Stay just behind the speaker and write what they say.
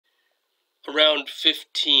Around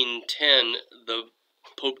 1510, the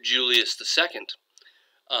Pope Julius II,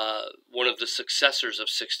 one of the successors of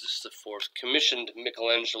Sixtus IV, commissioned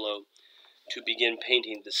Michelangelo to begin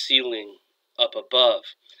painting the ceiling up above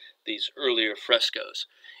these earlier frescoes.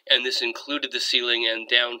 And this included the ceiling and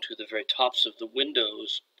down to the very tops of the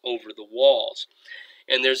windows over the walls.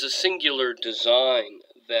 And there's a singular design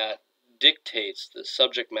that dictates the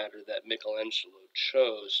subject matter that Michelangelo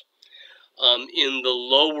chose. In the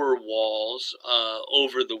lower walls,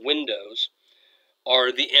 over the windows,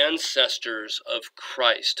 are the ancestors of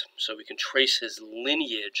Christ. So we can trace his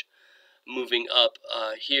lineage moving up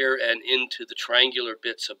here and into the triangular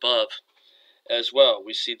bits above as well.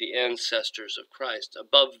 We see the ancestors of Christ.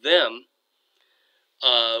 Above them,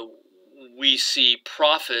 we see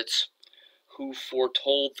prophets who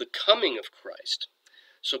foretold the coming of Christ.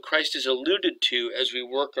 So Christ is alluded to as we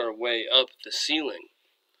work our way up the ceiling.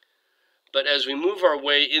 But as we move our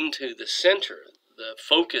way into the center, the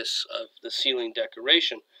focus of the ceiling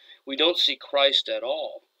decoration, we don't see Christ at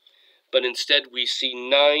all. But instead we see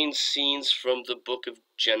 9 scenes from the book of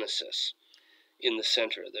Genesis in the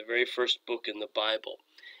center, the very first book in the Bible.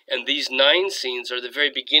 And these 9 scenes are the very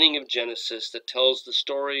beginning of Genesis that tells the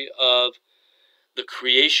story of the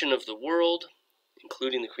creation of the world,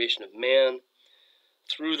 including the creation of man,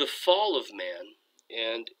 through the fall of man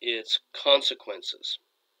and its consequences.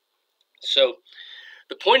 So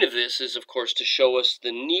the point of this is, of course, to show us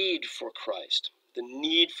the need for Christ, the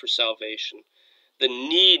need for salvation, the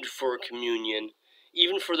need for communion,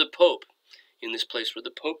 even for the Pope, in this place where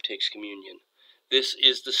the Pope takes communion. This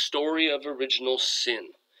is the story of original sin,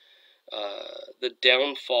 the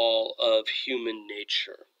downfall of human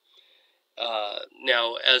nature.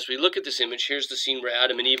 Now, as we look at this image, here's the scene where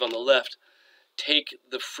Adam and Eve on the left take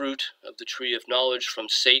the fruit of the tree of knowledge from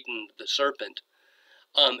Satan, the serpent,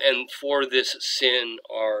 and for this sin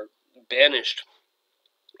are banished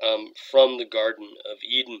from the Garden of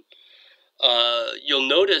Eden. You'll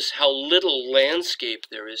notice how little landscape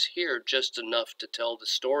there is here, just enough to tell the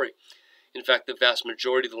story. In fact, the vast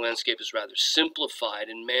majority of the landscape is rather simplified,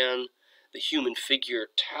 and man, the human figure,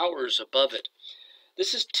 towers above it.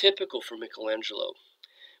 This is typical for Michelangelo.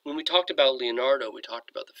 When we talked about Leonardo, we talked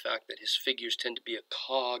about the fact that his figures tend to be a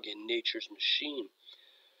cog in nature's machine.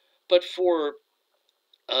 But for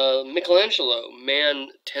Michelangelo,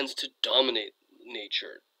 man tends to dominate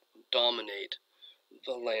nature, dominate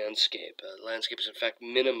the landscape. The landscape is in fact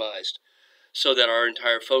minimized so that our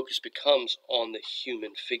entire focus becomes on the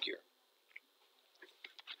human figure.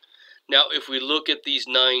 Now, if we look at these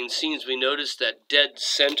 9 scenes, we notice that dead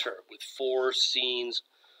center with 4 scenes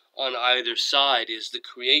on either side is the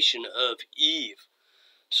creation of Eve.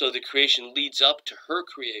 So the creation leads up to her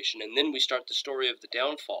creation, and then we start the story of the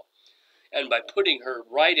downfall. And by putting her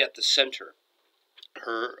right at the center,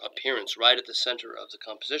 her appearance right at the center of the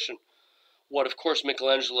composition, what of course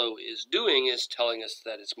Michelangelo is doing is telling us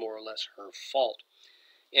that it's more or less her fault.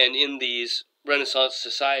 And in these Renaissance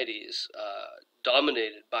societies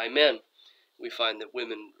dominated by men, we find that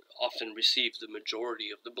women often receive the majority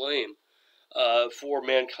of the blame for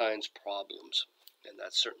mankind's problems. And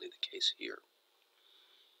that's certainly the case here.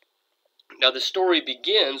 Now the story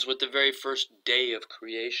begins with the very first day of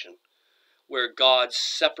creation, where God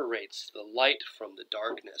separates the light from the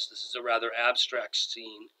darkness. This is a rather abstract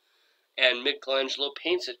scene, and Michelangelo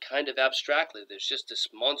paints it kind of abstractly. There's just this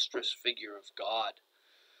monstrous figure of God,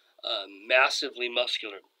 massively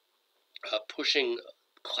muscular, pushing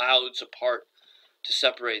clouds apart to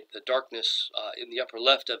separate the darkness in the upper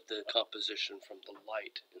left of the composition from the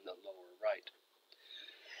light in the lower right.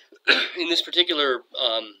 In this particular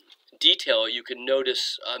detail, you can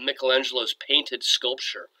notice Michelangelo's painted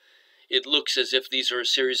sculpture. It looks as if these are a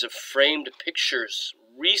series of framed pictures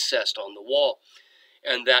recessed on the wall,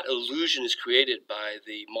 and that illusion is created by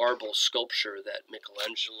the marble sculpture that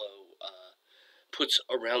Michelangelo puts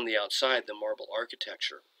around the outside, the marble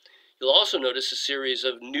architecture. You'll also notice a series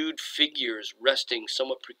of nude figures resting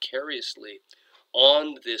somewhat precariously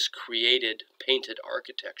on this created painted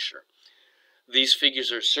architecture. These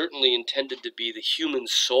figures are certainly intended to be the human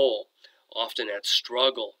soul, often at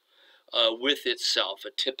struggle with itself,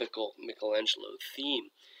 a typical Michelangelo theme,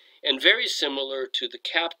 and very similar to the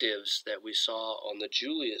captives that we saw on the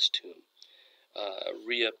Julius tomb,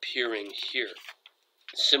 reappearing here,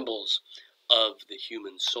 symbols of the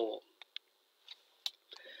human soul.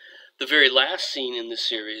 The very last scene in the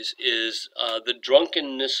series is the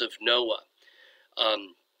drunkenness of Noah.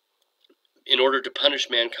 In order to punish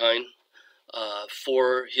mankind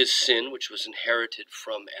for his sin, which was inherited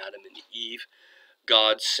from Adam and Eve,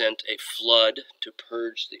 God sent a flood to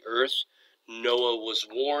purge the earth. Noah was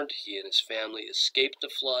warned. He and his family escaped the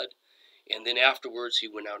flood. And then afterwards he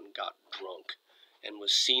went out and got drunk and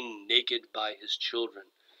was seen naked by his children,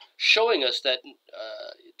 showing us that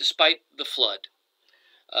despite the flood,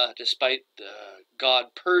 despite God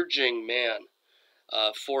purging man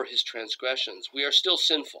for his transgressions, we are still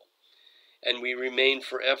sinful, and we remain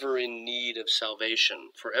forever in need of salvation,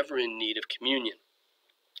 forever in need of communion.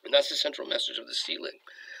 And that's the central message of the sealing,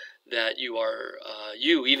 that you are,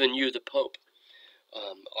 even you, the Pope,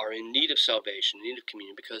 are in need of salvation, in need of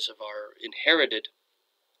communion, because of our inherited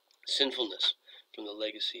sinfulness from the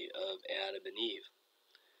legacy of Adam and Eve.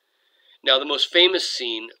 Now, the most famous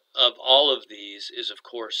scene of all of these is, of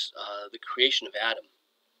course, the creation of Adam.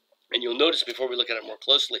 And you'll notice, before we look at it more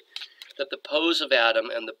closely, that the pose of Adam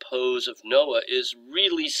and the pose of Noah is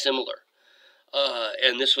really similar.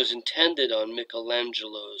 And this was intended on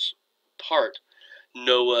Michelangelo's part.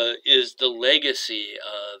 Noah is the legacy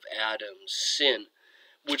of Adam's sin,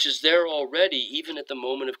 which is there already, even at the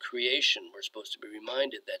moment of creation. We're supposed to be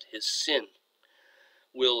reminded that his sin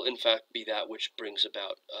will, in fact, be that which brings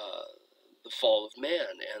about the fall of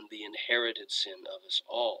man and the inherited sin of us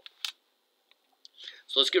all.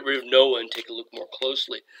 So let's get rid of Noah and take a look more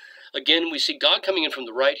closely. Again, we see God coming in from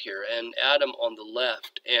the right here and Adam on the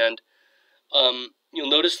left. And you'll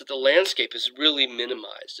notice that the landscape is really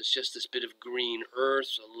minimized. It's just this bit of green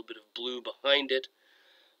earth, a little bit of blue behind it.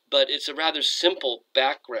 But it's a rather simple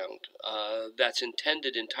background that's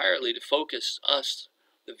intended entirely to focus us,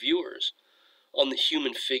 the viewers, on the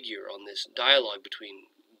human figure, on this dialogue between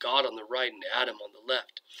God on the right and Adam on the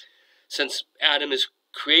left. Since Adam is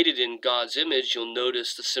created in God's image, you'll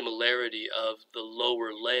notice the similarity of the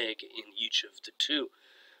lower leg in each of the two.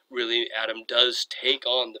 Really, Adam does take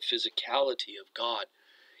on the physicality of God,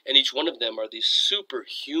 and each one of them are these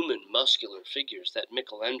superhuman muscular figures that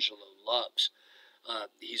Michelangelo loves.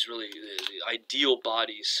 He's really the ideal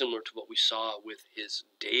body, similar to what we saw with his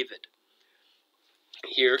David.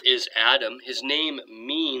 Here is Adam. His name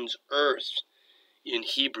means earth in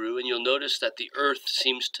Hebrew, and you'll notice that the earth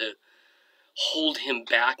seems to hold him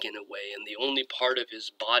back in a way, and the only part of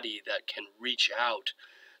his body that can reach out,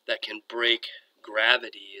 that can break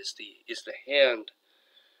gravity, is the hand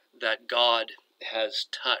that God has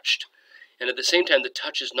touched. And at the same time, the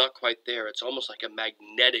touch is not quite there. It's almost like a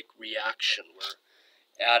magnetic reaction where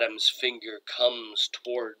Adam's finger comes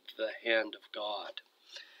toward the hand of God.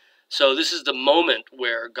 So this is the moment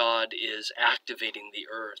where God is activating the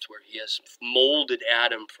earth, where he has molded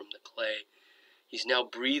Adam from the clay. He's now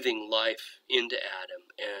breathing life into Adam,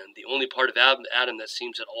 and the only part of Adam that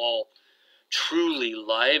seems at all truly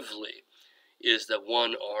lively is that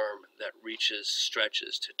one arm that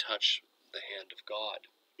stretches to touch the hand of God.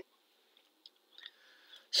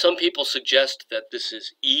 Some people suggest that this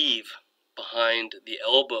is Eve behind the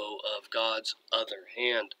elbow of God's other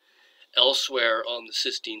hand. Elsewhere on the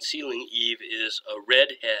Sistine ceiling, Eve is a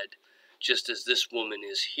redhead, just as this woman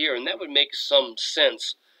is here. And that would make some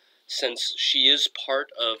sense, since she is part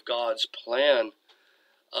of God's plan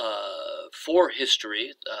for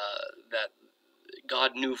history, that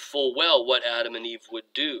God knew full well what Adam and Eve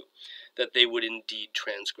would do, that they would indeed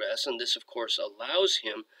transgress. And this, of course, allows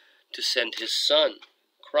him to send his son,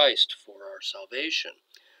 Christ, for our salvation.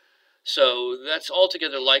 So that's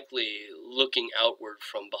altogether likely looking outward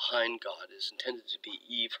from behind God, is intended to be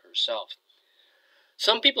Eve herself.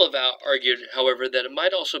 Some people have argued, however, that it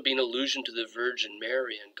might also be an allusion to the Virgin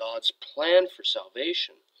Mary and God's plan for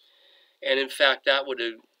salvation. And in fact, that would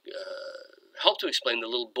help to explain the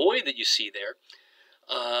little boy that you see there,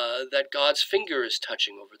 that God's finger is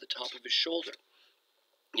touching over the top of his shoulder.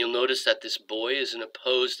 You'll notice that this boy is in a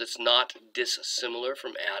pose that's not dissimilar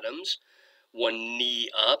from Adam's, one knee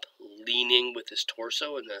up, leaning with his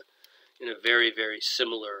torso in a very, very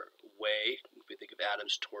similar way. If we think of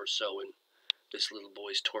Adam's torso and this little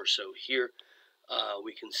boy's torso here,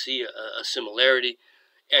 we can see a similarity.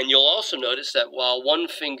 And you'll also notice that while one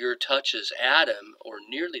finger touches Adam, or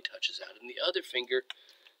nearly touches Adam, the other finger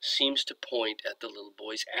seems to point at the little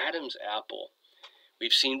boy's Adam's apple.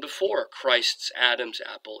 We've seen before Christ's Adam's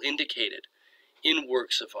apple indicated in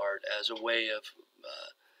works of art as a way of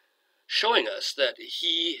showing us that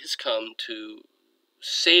he has come to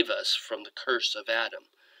save us from the curse of Adam,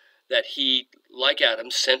 that he, like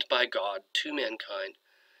Adam, sent by God to mankind,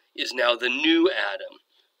 is now the new Adam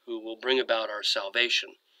who will bring about our salvation,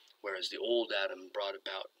 whereas the old Adam brought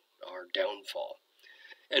about our downfall.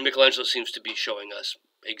 And Michelangelo seems to be showing us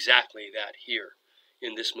exactly that here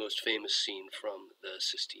in this most famous scene from the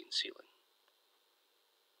Sistine ceiling.